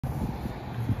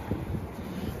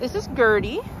This is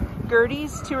Gertie.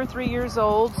 Gertie's 2 or 3 years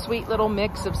old, sweet little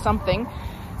mix of something.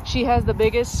 She has the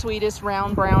biggest, sweetest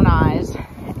round brown eyes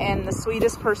and the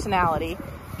sweetest personality.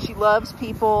 She loves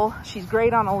people. She's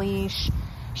great on a leash.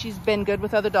 She's been good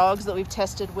with other dogs that we've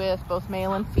tested with, both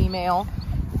male and female.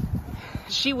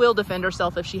 She will defend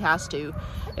herself if she has to,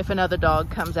 if another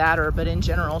dog comes at her, but in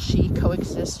general, she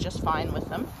coexists just fine with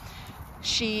them.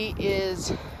 She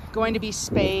is going to be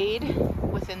spayed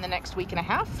within the next week and a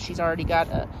half. She's already got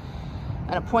an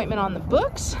appointment on the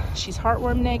books. She's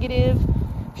heartworm negative.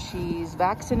 She's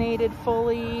vaccinated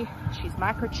fully. She's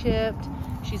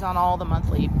microchipped. She's on all the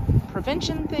monthly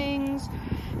prevention things,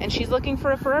 and she's looking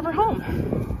for a forever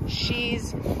home.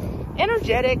 She's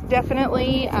energetic,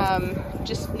 definitely.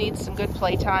 Just needs some good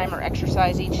playtime or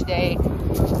exercise each day.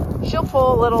 She'll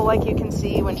pull a little, like you can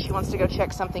see, when she wants to go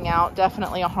check something out.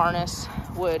 Definitely a harness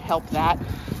would help that.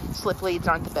 Slip leads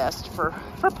aren't the best for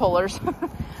pullers.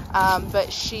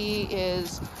 But she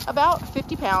is about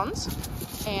 50 pounds.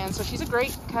 And so she's a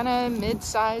great kind of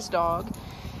mid-sized dog.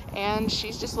 And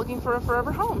she's just looking for a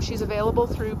forever home. She's available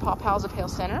through Paw Pals of Hale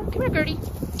Center. Come here, Gertie.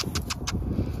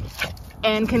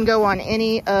 And can go on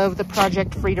any of the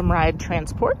Project Freedom Ride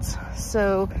transports.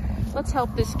 So let's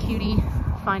help this cutie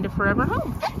find a forever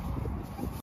home.